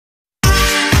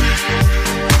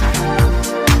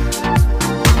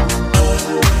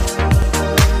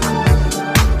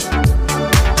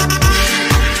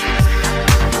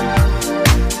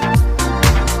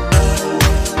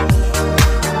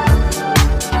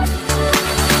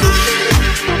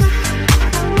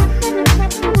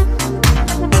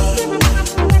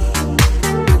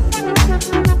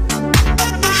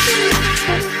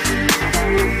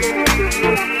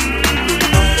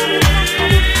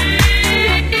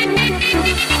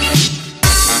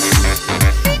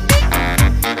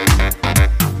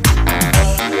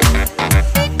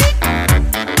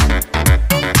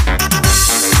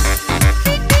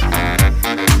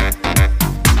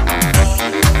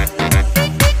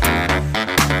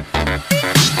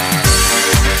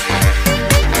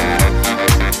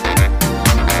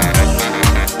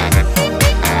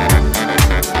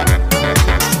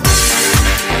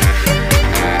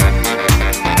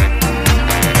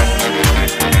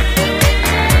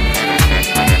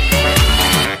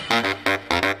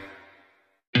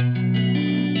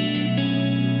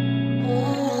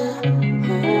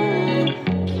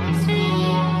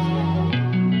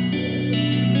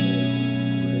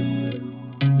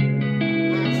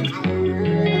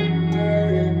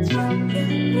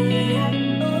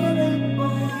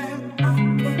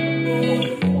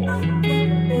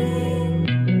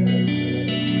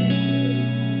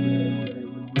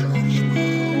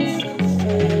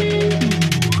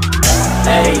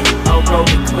Ayy, I'm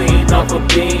rolling clean off a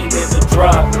beam in the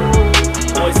drop.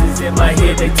 Voices in my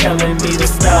head, they telling me to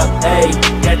stop. Ayy,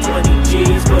 got 20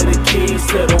 G's for the keys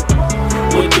to the.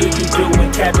 What do you do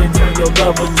when Captain turn your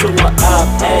lover to a op?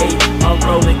 Ayy, I'm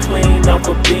rolling clean off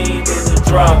a beam in the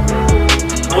drop.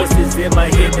 Voices in my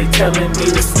head, they telling me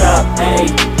to stop.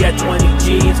 Ayy, got 20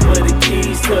 G's for the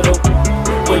keys to the.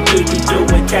 What do you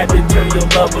do when Captain turn your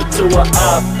lover to a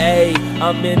op? Ayy,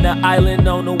 I'm in the island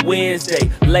on a Wednesday,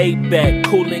 laid back,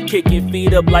 coolin', kicking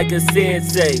feet up like a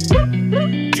sensei.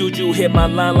 Juju hit my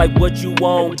line like what you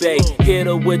want, babe. Hit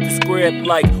her with the script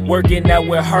like working out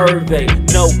with Hervey.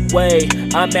 No way,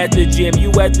 I'm at the gym, you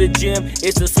at the gym.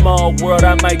 It's a small world,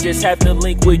 I might just have to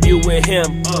link with you and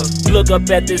him. Look up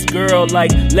at this girl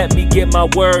like, let me get my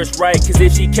words right. Cause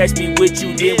if she catch me with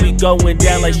you, then we going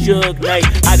down like Suge Knight.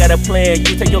 I got a plan,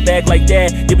 you take your bag like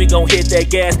that, then we gon' hit that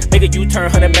gas. Make a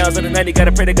U-turn 100 miles on the 90,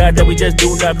 gotta pray to God that we just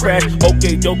do not crash.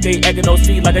 Okay, acting no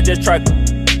C like I just tried.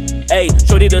 Ayy,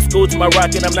 shorty the school to my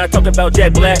rock and I'm not talking about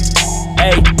Jack Black.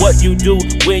 Ayy, what you do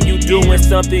when you doing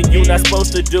something you not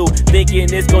supposed to do? Thinking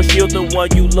it's gon' shield the one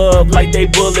you love like they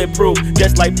bulletproof.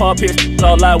 Just like Paul Pierce,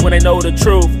 all lie when they know the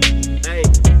truth. Ayy,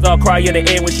 I'll cry in the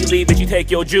end when she leave and she take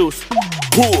your juice.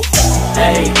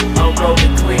 Ayy, I'm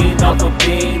rolling clean off a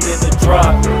beam in the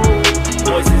drop.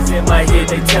 Voices in my head,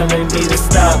 they telling me to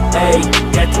stop. Ayy,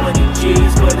 got 20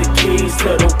 G's for the keys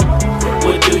to the.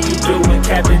 What do you do when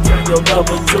Captain turn your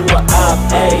lover to a op?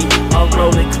 Ayy, I'm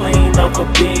rolling clean off a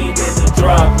beam in the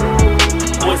drop.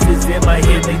 Voices in my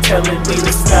head, they telling me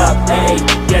to stop. Ayy,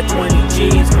 got 20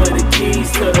 G's for the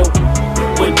keys to the.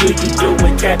 What do you do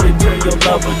when Captain turn your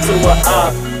lover to a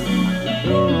op?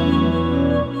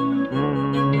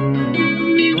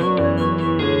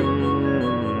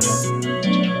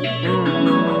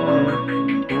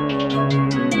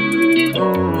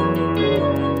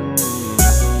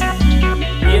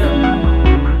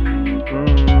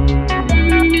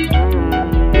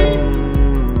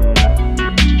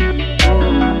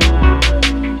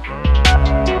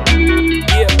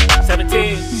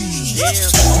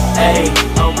 Ayy,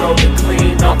 I'm rolling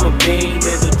clean off a beam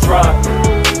in the drop.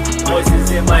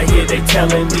 Voices in my head, they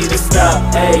telling me to stop.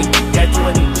 Ayy, got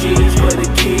 20 G's for the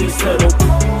keys to the.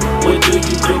 What do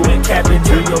you do when Captain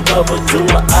turn your lover to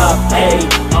a op? Ayy,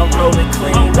 I'm rolling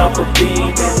clean off a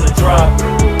beam in the drop.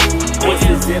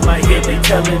 Voices in my head, they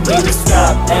telling me to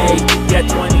stop. Ayy, got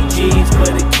 20 G's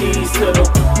for the keys to the.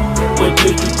 What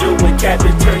do you do when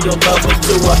Captain turn your lover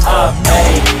to a op?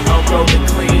 Ayy, I'm rolling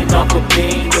clean off a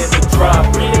beam in the drop.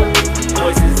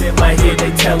 Voices in my head,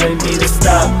 they telling me to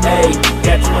stop. Ayy,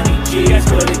 got 20 G's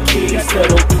for the keys to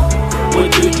the. What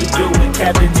do you do when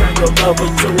Captain turn your lover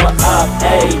to a op?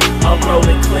 Ayy, I'm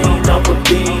rolling clean off a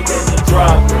beam in the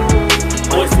drop.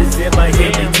 Voices in my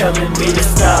head, they telling me to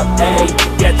stop. Ayy,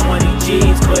 got 20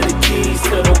 G's for the keys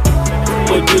to the.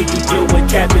 What do you do when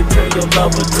Captain turn your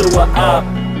lover to a op?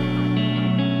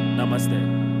 Namaste.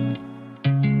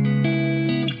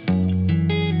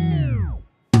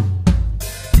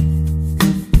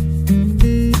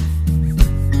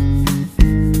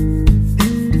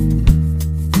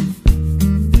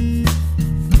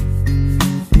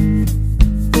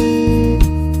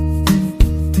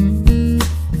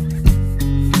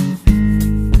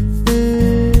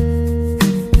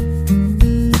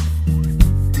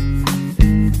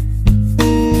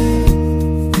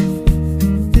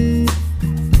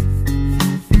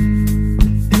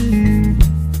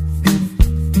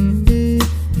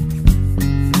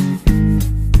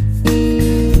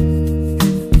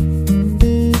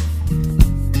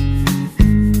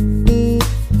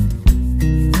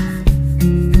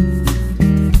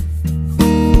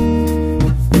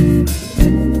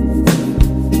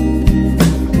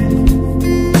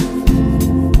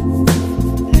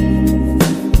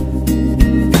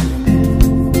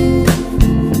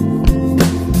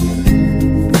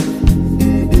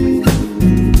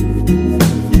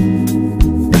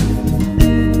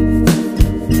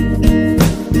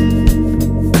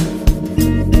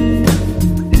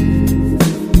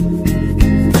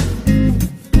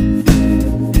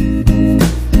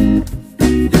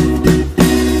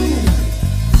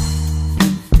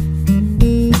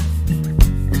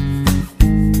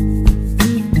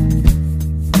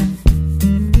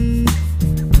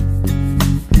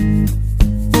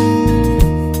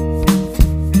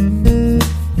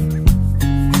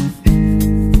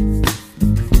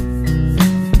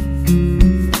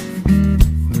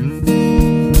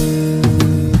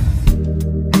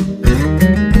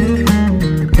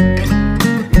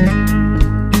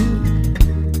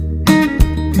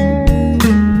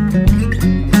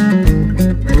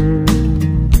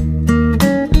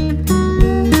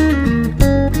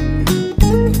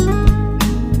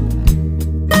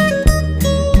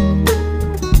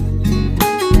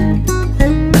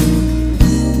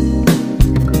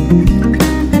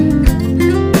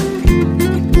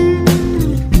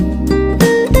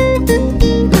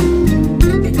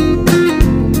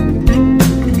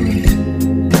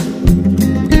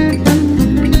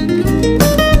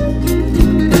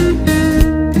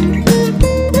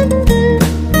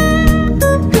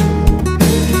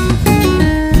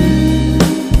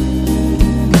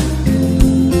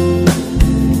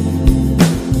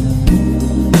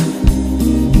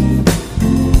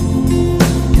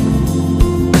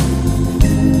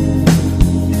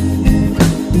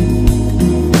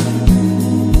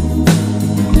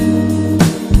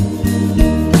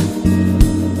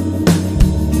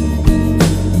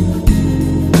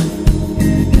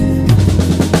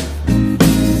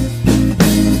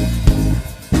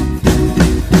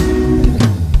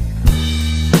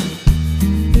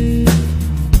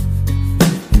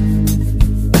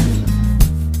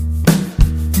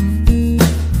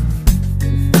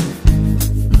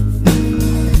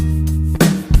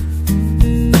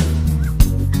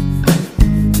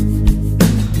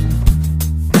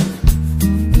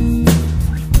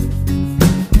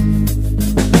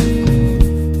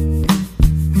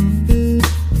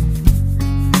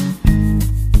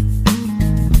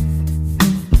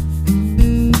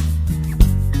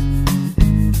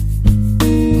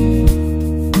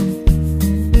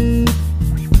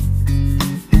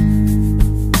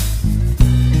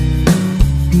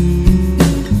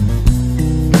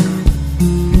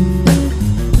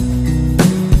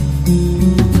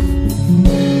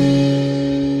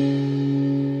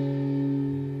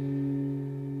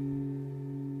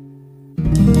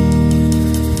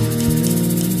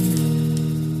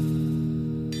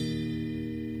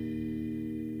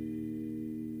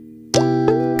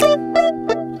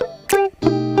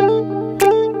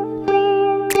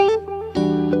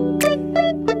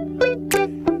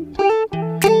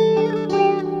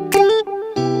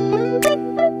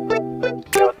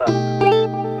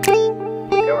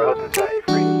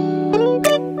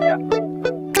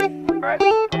 It's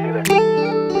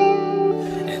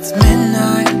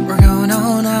midnight, we're going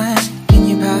all night. Can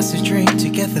you pass a drink to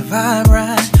get the vibe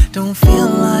right? Don't feel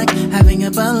like having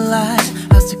a Bud Light.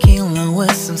 How's tequila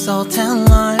with some salt and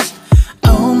lime?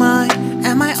 Oh my,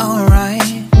 am I alright?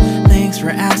 Thanks for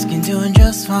asking, doing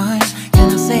just fine.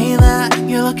 Can I say that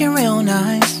you're looking real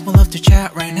nice? We'll have to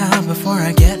chat right now before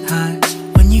I get high.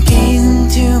 When you gaze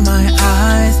into my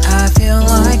eyes, I feel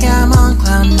like I'm on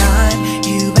cloud nine.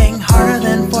 You bang harder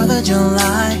than 4th of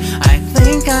July. I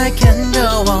think I can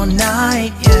go all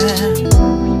night, yeah.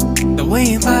 The way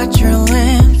you bite your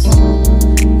lips,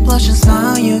 blush and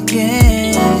smile you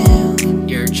give,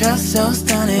 you're just so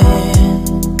stunning.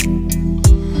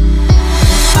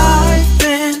 I've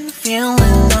been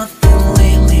feeling nothing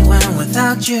lately when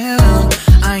without you.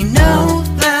 I know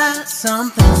that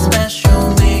something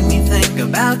special made me think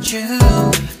about you.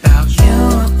 About you,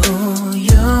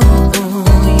 you,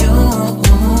 you.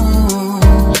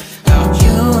 About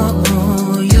you,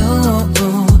 you,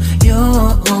 you.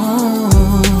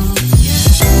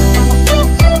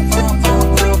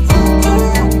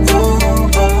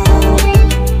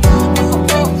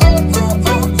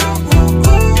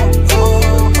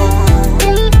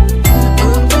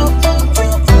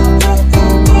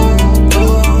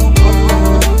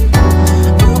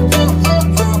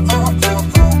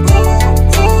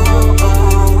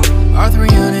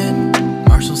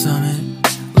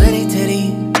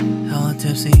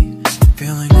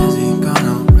 Feeling dizzy, gone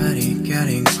already,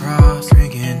 getting cross.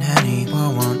 Drinking Henny, pour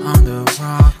one on the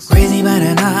rocks. Crazy but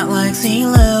not like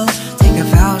CeeLo. Take a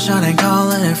foul shot and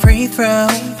call it a free throw.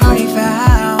 Party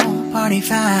foul,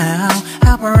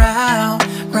 help her out,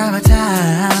 grab a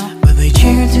towel. But they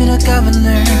cheered to the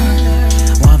governor,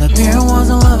 while the beer was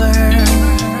a lover.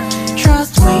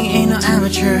 Trust we ain't no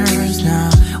amateurs,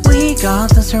 nah. We got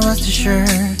this, rest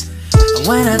assured.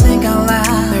 When I think out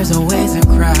loud, there's always a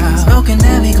crowd. Smoking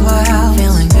heavy cloud,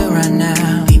 feeling good right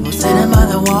now. People sitting by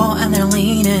the wall and they're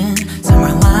leaning. Some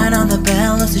are lying on the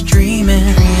bed, lucid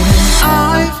dreaming.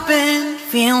 I've been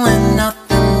feeling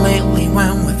nothing lately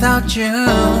when without you.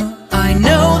 I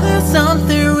know that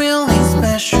something really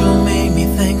special made me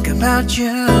think about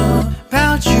you.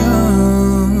 About you,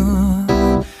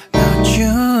 about you.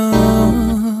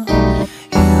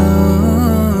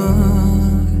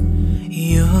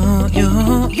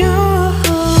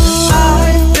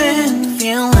 I've been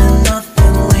feeling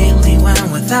nothing lately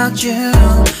when without you.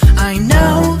 I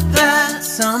know that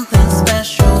something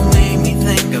special made me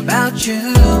think about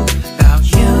you. About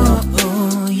you,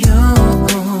 you,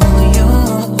 you.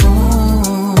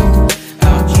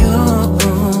 About you,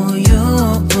 you,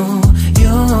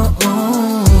 you.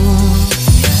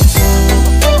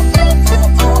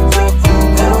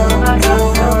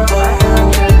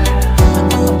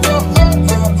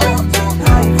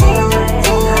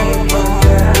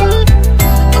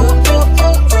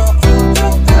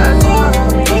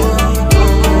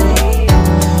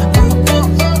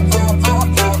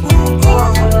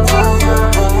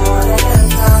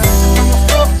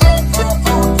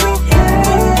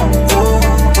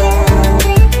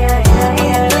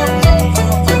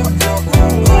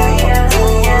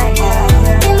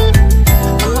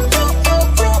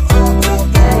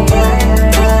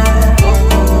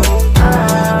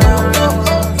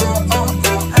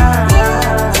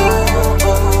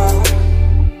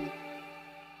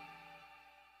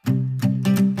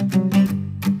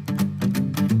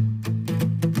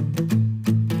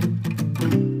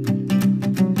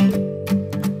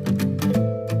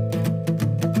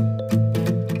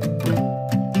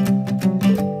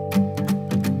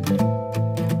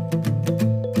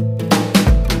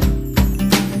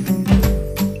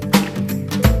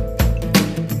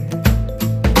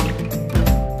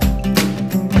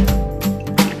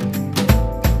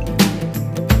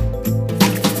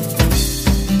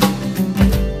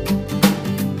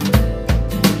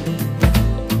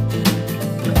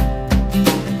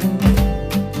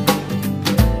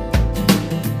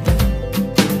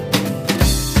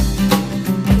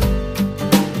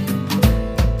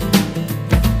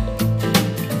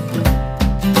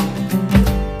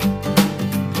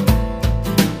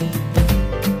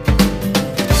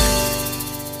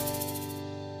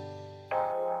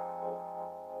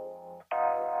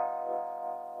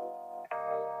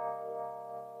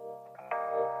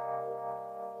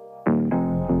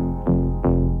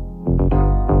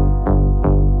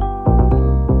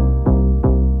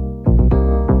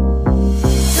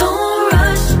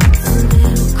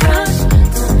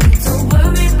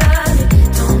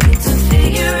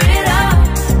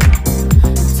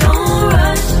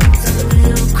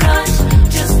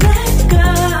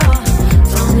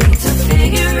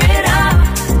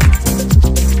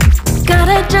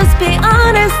 be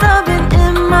honest, I've been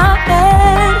in my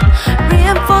head.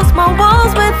 Reinforce my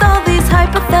walls with all these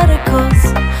hypotheticals.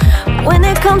 When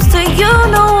it comes to you,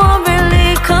 no one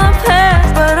really compares.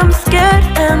 But I'm scared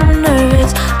and I'm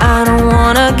nervous. I don't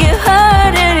wanna get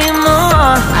hurt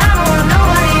anymore. I don't want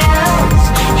nobody else.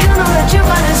 You know that you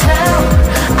run as hell.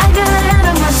 I got ahead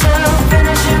of myself.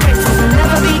 Finishing races will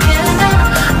never begin now.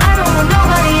 I don't want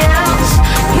nobody else.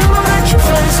 You know that you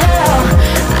feel as hell.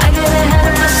 I get ahead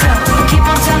of myself. Keep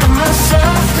on telling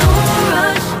myself, don't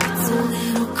rush. It's a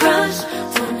little crush.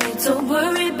 Don't need to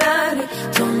worry about it.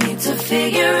 Don't need to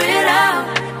figure it out.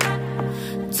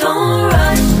 Don't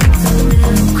rush. It's a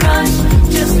little crush.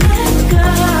 Just let go.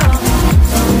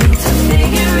 Don't need to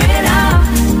figure it out.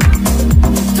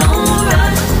 Don't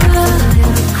rush. It's a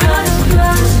little crush.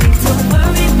 Don't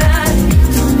worry about it.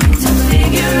 Don't need to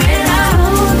figure it out.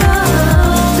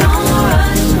 Don't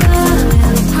rush. It's a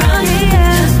little crush.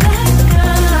 Just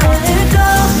let go.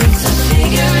 Don't need to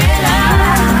figure it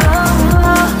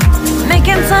out.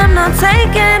 Making time, not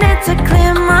taking it to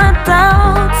clear my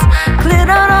doubts. Cleared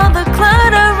out all the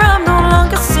clutter, I'm no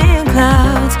longer seeing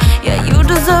clouds. Yeah, you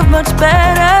deserve much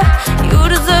better. You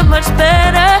deserve much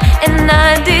better. And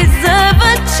I deserve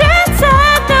a chance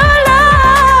at new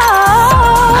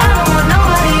love. I don't want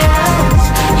nobody else.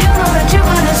 You know that you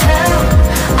run as hell.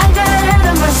 I got ahead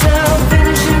of myself.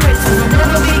 Finishing races will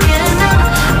never begin now.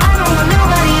 I don't want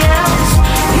nobody else.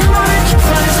 You know that you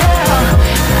feel as hell.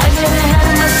 I get ahead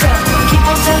of myself. Keep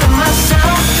on telling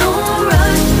myself, don't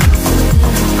rush.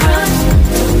 Crush.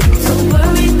 Don't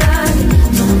worry about it.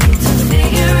 Don't need to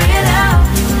figure it out.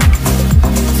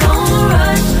 Don't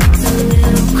rush. It's a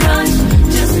little crush.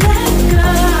 Just let go.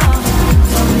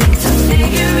 Don't need to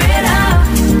figure it out.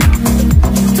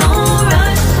 Don't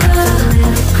rush. It's a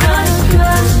little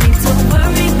crush. Don't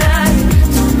worry about it.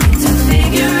 Don't need to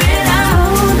figure it out.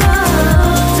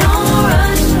 Don't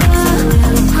rush. It's a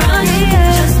little crush.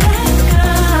 Just let go. Don't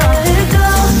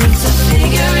need to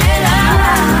figure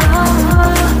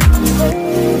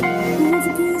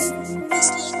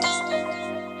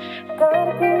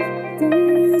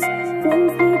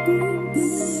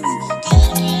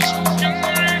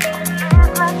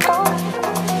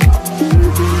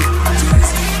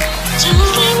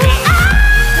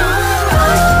out.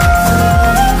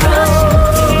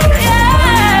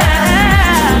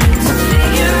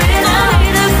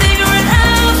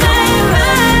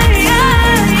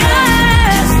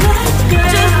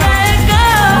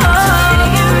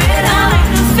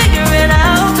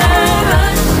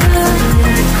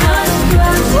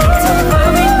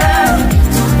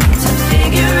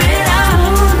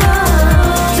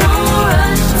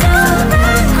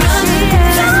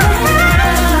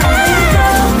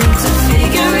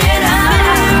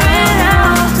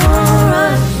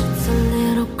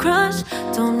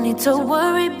 To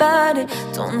worry about it,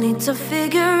 don't need to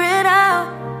figure it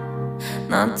out.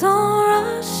 Now don't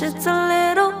rush, it's a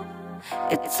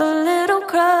little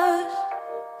crush.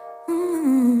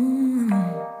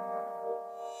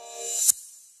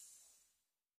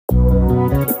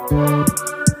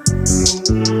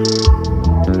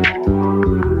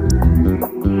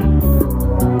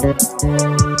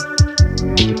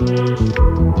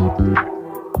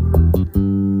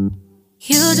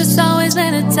 You just always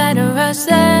been a tighter rush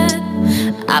that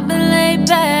I've been laid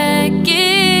back,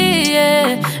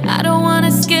 yeah. I don't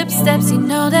wanna skip steps, you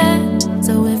know that.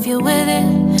 So if you're with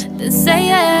it, then say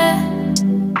yeah.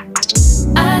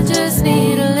 I just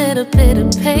need a little bit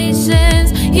of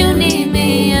patience. You need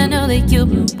me, I know that you've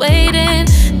been waiting.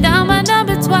 Down my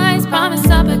number twice, promise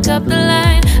I'll pick up the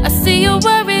line. I see you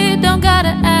worried, don't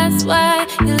gotta ask why.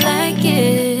 You like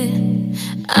it,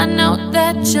 I know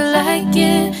that you like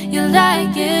it. You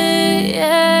like it,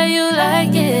 yeah, you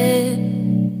like it.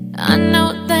 I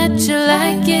know that you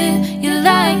like it, you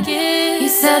like it. You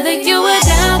said that you were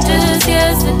down just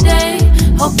yesterday,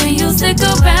 hoping you'll stick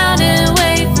around and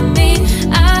wait for me.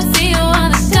 I see you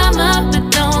wanna come up,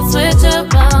 but don't switch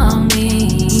up on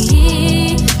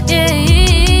me. Yeah,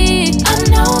 I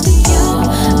know that you,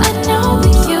 I know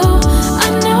that you, I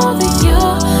know that you,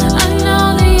 I know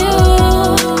that you.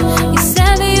 You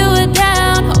said that you were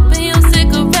down, hoping you'll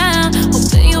stick around,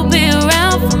 hoping you'll be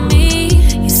around for me.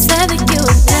 You said that you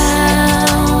were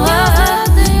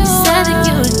down, you said that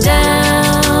you were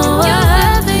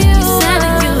down, you said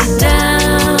that you were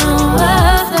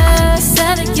down, you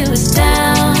said that you were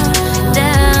down,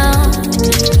 down.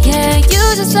 Yeah, you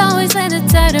just always been the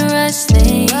type to rush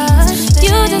things.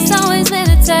 You just always been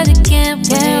the type that can't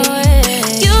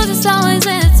wait. You just always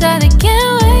been the type that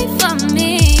can't wait for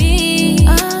me.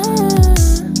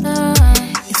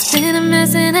 It's been a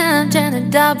mess and I'm trying to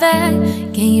dial back.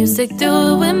 Can you stick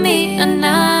through it with me or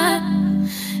not?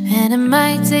 And it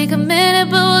might take a minute,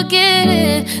 but we'll get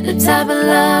it. The type of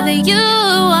love that you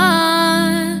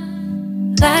want,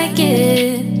 like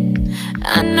it.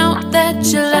 I know that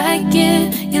you like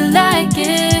it, you like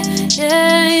it,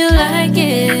 yeah, you like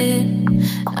it.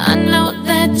 I know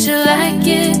that you like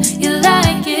it, you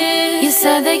like it. You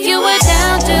said that you were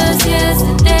down just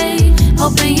yesterday,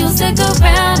 hoping you'll stick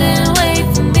around and wait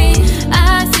for me.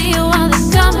 I see you wanna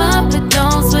come up, but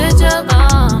don't switch up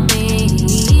on me.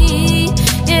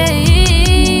 Yeah,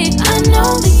 I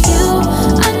know that you,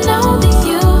 I know that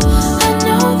you, I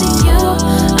know that you,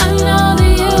 I know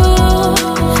that you.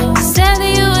 You said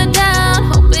that you were down,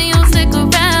 hoping you'll stick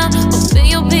around, hoping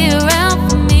you'll be around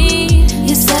for me.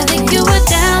 You said that you were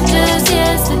down just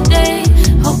yesterday,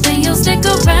 hoping you'll stick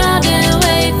around and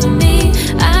wait for me.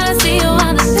 I see you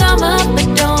wanna come up, but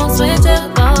don't switch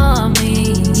up on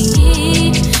me.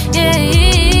 Yeah,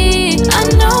 I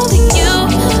know that you,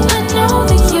 I know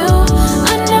that you,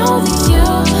 I know that you,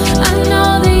 I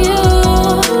know that you.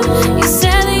 You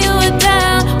said that you were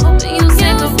down, hoping you'll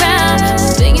stick around,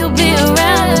 hoping you'll be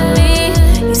around with me.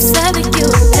 You said that you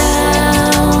were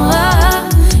down,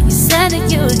 you said that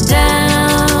you were down,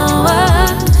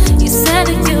 you said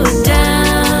that you were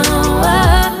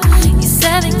down, you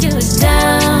said that you were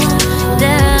down,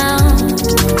 down.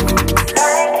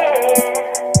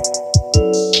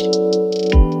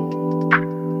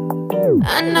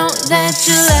 I know that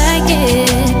you like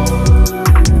it.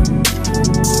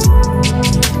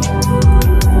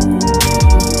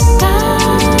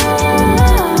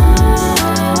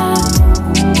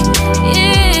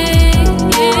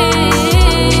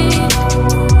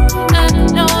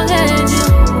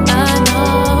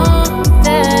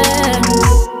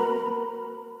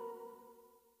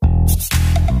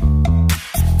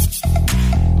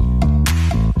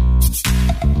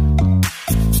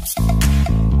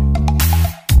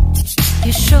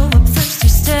 You show up thirsty,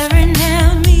 staring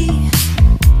at me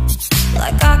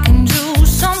like I can do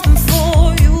something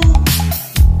for you.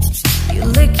 You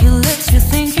lick your lips, you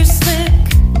think you're slick.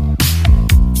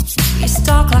 You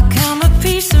stalk like I'm a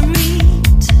piece of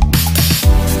meat.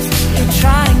 You're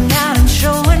trying out and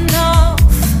showing off,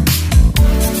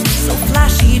 so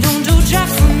flashy, don't do jack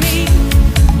for me.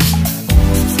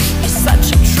 You're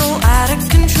such a troll, out of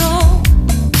control.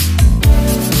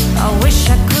 I wish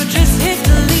I could just hit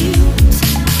delete.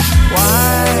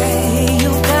 Why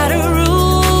you gotta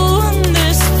ruin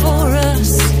this for us?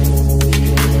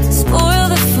 Spoil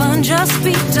the fun, just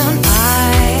be done.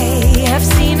 I have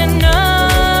seen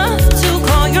enough to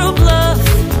call your bluff.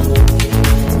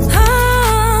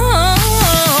 Oh,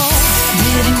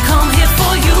 didn't come here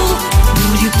for you.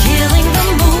 Dude, you killing the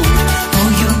mood. Oh,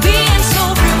 you being so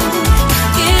rude.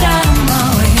 Get out of my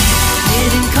way.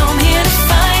 Didn't come here to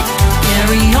fight.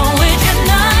 Carry on with your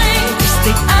night.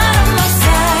 Stay out of my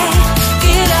sight.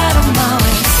 Get out of my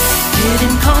way.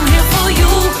 Didn't come here for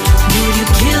you. Dude, you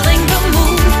killing the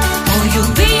mood. Oh, you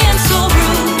being so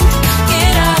rude.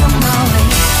 Get out of my way.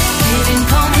 Didn't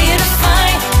come here to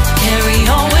fight. Carry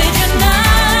on with your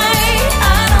night.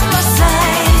 Out of my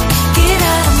sight. Get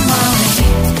out of my way.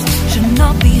 Should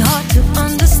not be hard to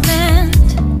understand.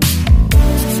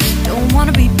 Don't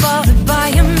wanna be bothered by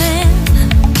a man.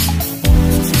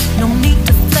 No need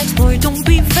to flex, boy, don't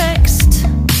be vexed.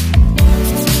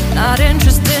 Not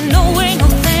interested, no way, no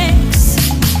thanks.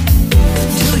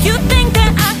 Do you think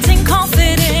that acting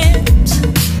confident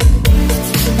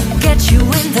get you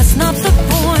in? That's not the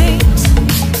point.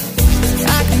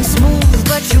 Acting smooth,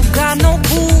 but you got no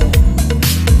cool.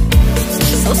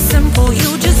 So simple,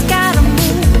 you just gotta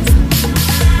move.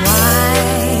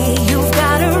 Why you've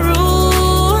gotta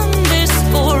ruin this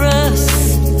for us?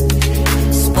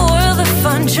 Spoil the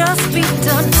fun, just be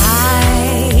done.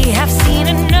 I have seen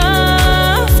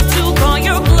enough to call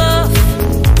your bluff.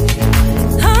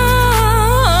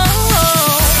 Oh,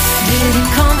 didn't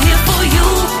come here for you.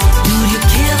 Dude, you're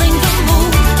killing the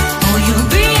mood. Oh, you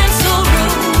being so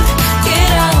rude. Get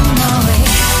out of my way.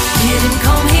 Didn't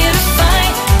come here to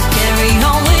fight. Carry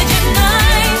on with your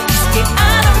night. Just get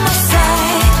out of my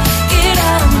sight. Get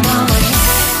out of my way.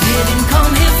 Didn't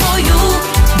come here for you.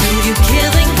 Dude, you're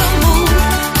killing the mood.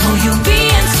 Oh, you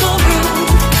being so rude.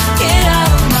 Get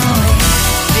out of my way.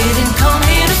 Didn't come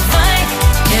here to fight.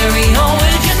 Carry on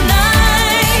with your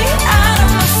night. Out of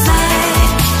my sight.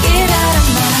 Get out of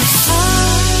my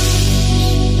sight.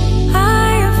 I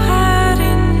have had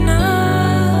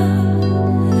enough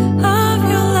of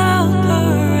your loud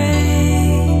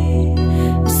parade.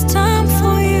 It's time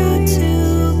for you to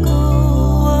go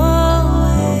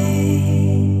away.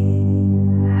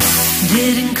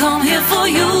 Didn't come here for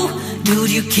you. Dude,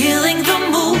 you're killing the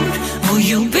mood. Oh,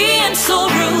 you being so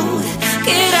rude.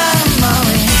 Get out of my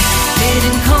way.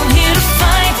 Didn't come here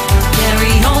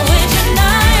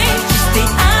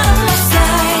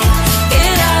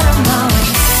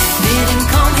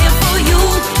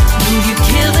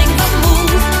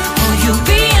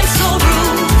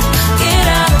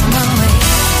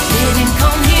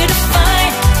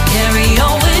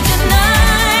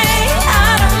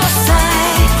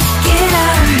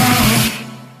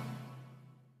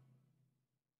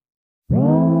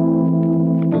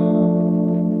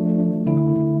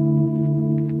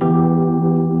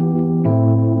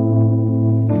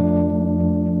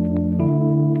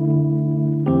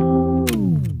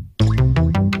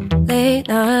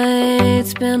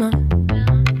been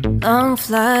on long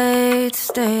flights,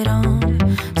 stayed on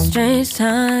strange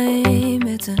time.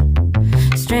 It's a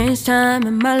strange time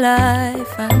in my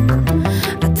life. I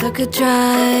took a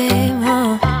drive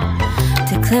home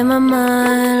to clear my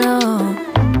mind,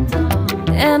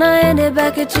 and I ended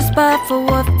back at your spot for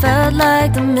what felt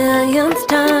like the millionth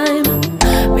time.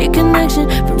 Reconnection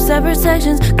from separate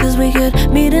sections, cause we could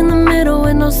meet in the middle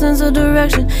with no sense of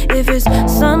direction. If it's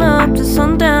sun up to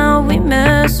sundown, we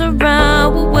mess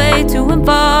around, we're way too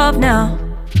involved now.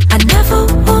 I never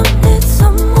wanted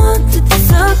someone to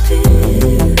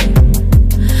disappear,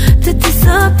 to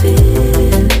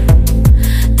disappear,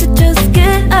 to just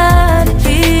get out of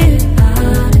here.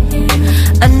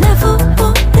 I never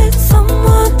wanted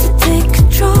someone to take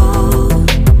control.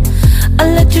 I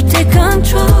let you take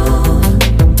control,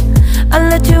 I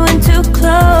let you in too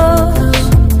close.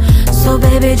 So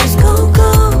baby, just go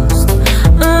ghost.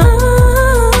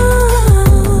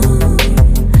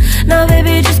 Now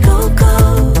baby, just go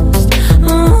ghost.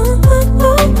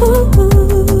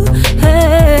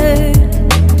 Hey,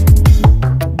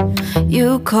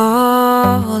 you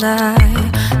called, I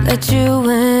let you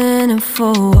in and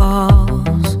 4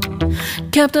 walls.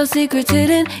 Kept our secrets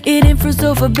hidden, eating fruit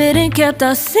so forbidden. Kept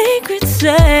our secrets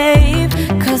safe,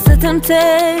 cause the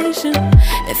temptation,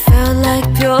 it felt like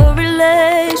pure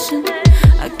relation.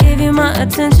 I gave you my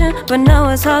attention, but now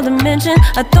it's hard to mention.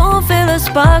 I don't feel a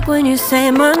spark when you say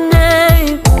my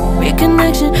name.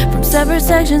 Reconnection from separate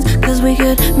sections, cause we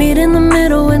could meet in the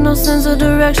middle with no sense of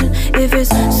direction. If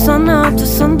it's sun up to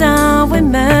sundown, we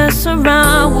mess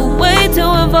around, we're way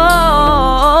too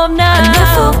involved now. I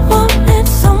never wanted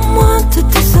someone to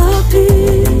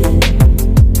disappear,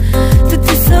 to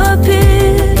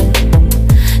disappear,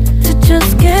 to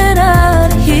just get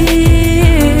out of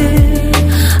here.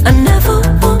 I never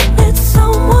wanted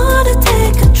someone to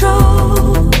take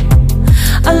control.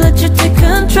 I let you take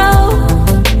control,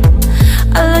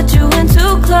 I let you in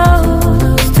too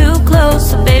close, too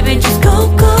close. So baby, just go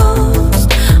ghost.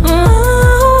 Ooh.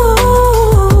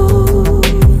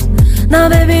 Now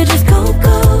baby, just go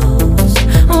ghost.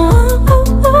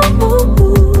 Ooh.